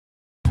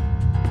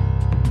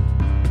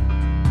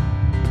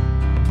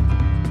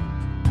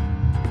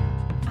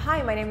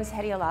Hi, my name is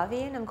Hedi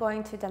Alavi, and I'm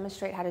going to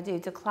demonstrate how to do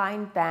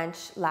decline bench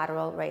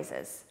lateral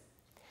raises.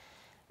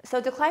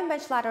 So decline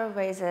bench lateral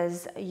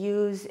raises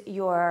use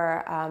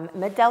your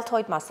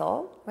mid-deltoid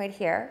muscle right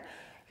here,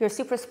 your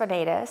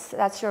supraspinatus,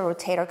 that's your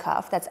rotator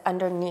cuff, that's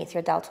underneath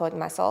your deltoid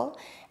muscle,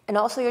 and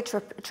also your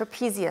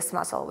trapezius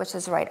muscle, which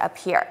is right up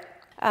here.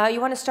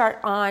 You want to start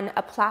on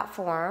a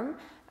platform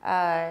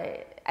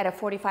at a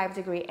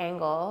 45-degree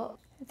angle.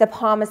 The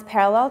palm is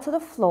parallel to the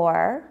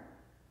floor.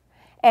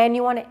 And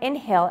you want to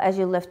inhale as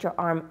you lift your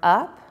arm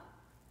up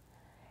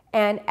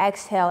and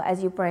exhale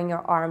as you bring your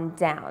arm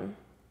down.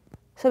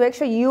 So make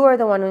sure you are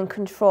the one in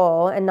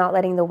control and not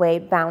letting the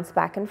weight bounce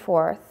back and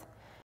forth.